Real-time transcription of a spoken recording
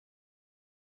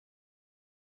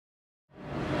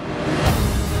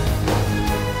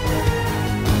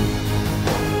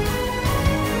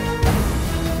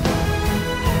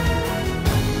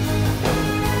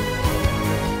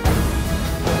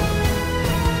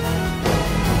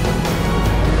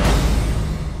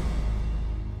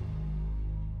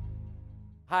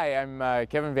Hi, I'm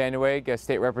Kevin Wege, a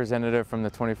state representative from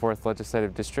the 24th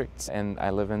Legislative District, and I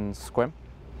live in Sequim.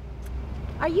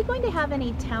 Are you going to have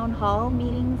any town hall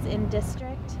meetings in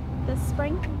district this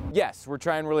spring? Yes, we're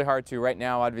trying really hard to. Right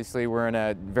now, obviously, we're in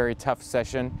a very tough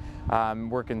session,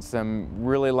 working some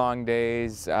really long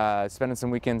days, spending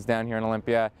some weekends down here in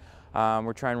Olympia.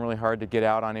 We're trying really hard to get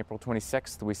out on April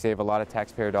 26th. We save a lot of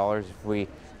taxpayer dollars if we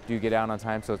do get out on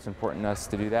time, so it's important to us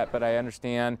to do that. But I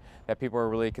understand that people are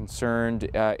really concerned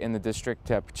in the district,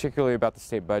 particularly about the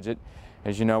state budget.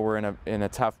 As you know, we're in a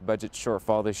tough budget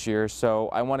shortfall this year, so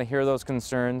I want to hear those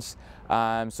concerns.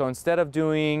 So instead of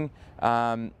doing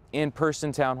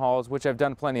in-person town halls, which I've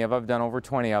done plenty of, I've done over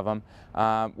 20 of them,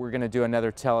 we're going to do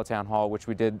another teletown hall, which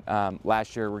we did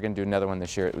last year. We're going to do another one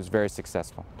this year. It was very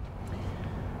successful.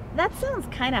 That sounds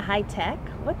kind of high-tech.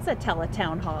 What's a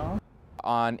teletown hall?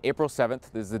 On April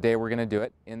 7th is the day we're going to do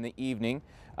it. In the evening,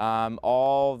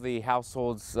 all the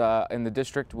households in the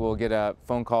district will get a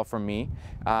phone call from me.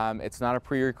 It's not a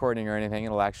pre-recording or anything.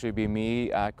 It'll actually be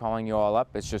me calling you all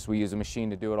up. It's just we use a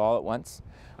machine to do it all at once.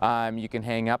 You can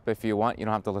hang up if you want. You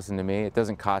don't have to listen to me. It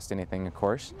doesn't cost anything, of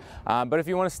course. But if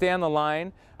you want to stay on the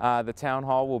line, the town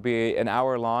hall will be an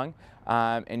hour long,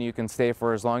 and you can stay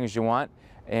for as long as you want.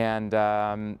 And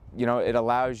you know, it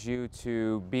allows you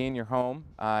to be in your home.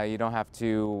 You don't have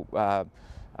to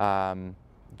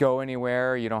go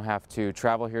anywhere. You don't have to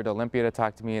travel here to Olympia to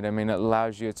talk to me. And I mean, it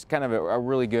allows you, it's kind of a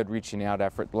really good reaching out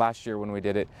effort. Last year when we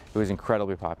did it, it was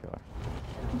incredibly popular.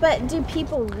 But do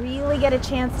people really get a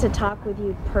chance to talk with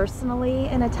you personally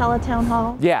in a teletown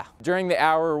hall? Yeah, during the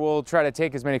hour we'll try to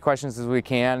take as many questions as we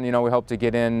can. You know, we hope to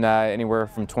get in anywhere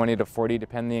from 20 to 40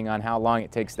 depending on how long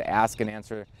it takes to ask and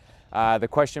answer the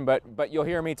question, but you'll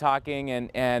hear me talking,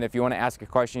 and if you want to ask a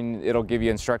question, it'll give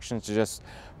you instructions to just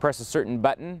press a certain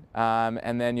button,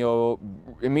 and then you'll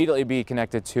immediately be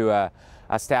connected to a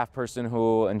staff person who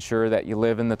will ensure that you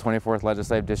live in the 24th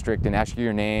Legislative District and ask you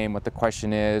your name, what the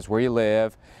question is, where you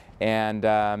live, and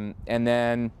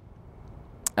then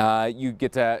you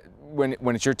get to,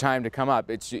 when it's your time to come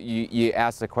up, you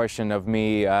ask the question of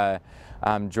me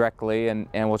directly, and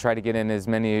we'll try to get in as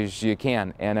many as you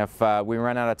can. And if we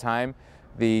run out of time,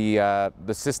 the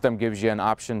system gives you an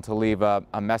option to leave a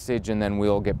message, and then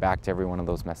we'll get back to every one of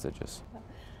those messages.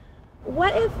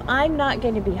 What if I'm not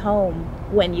going to be home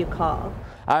when you call?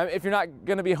 If you're not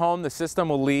going to be home, the system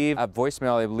will leave a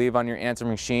voicemail. It'll leave on your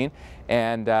answering machine,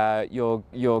 and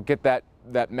you'll get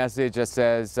that message that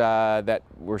says that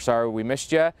we're sorry we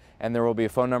missed you, and there will be a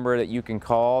phone number that you can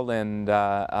call and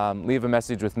leave a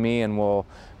message with me, and we'll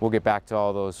get back to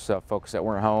all those folks that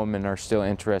weren't home and are still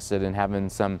interested in having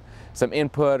some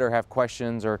input or have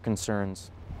questions or concerns.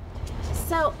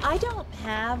 So I don't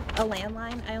have a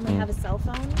landline, I only have a cell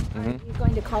phone. Are you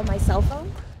going to call my cell phone?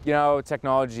 You know,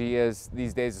 technology is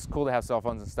these days, it's cool to have cell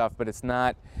phones and stuff, but it's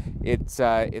not,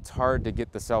 it's hard to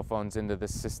get the cell phones into the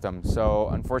system. So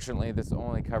unfortunately, this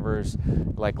only covers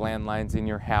like landlines in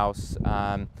your house.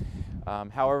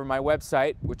 However, my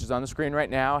website, which is on the screen right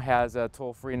now, has a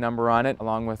toll-free number on it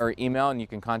along with our email, and you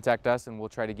can contact us and we'll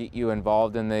try to get you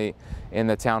involved in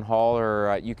the town hall,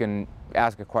 or you can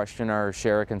ask a question or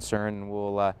share a concern, and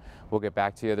we'll get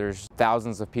back to you. There's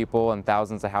thousands of people and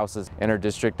thousands of houses in our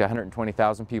district,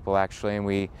 120,000 people actually, and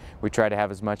we try to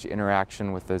have as much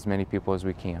interaction with as many people as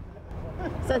we can.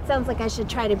 So it sounds like I should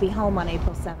try to be home on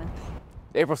April 7th.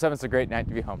 April 7th is a great night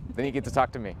to be home. Then you get to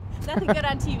talk to me. Nothing good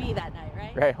on TV that night,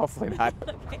 right? Right, hopefully not.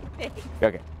 Okay, thanks.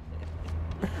 Okay.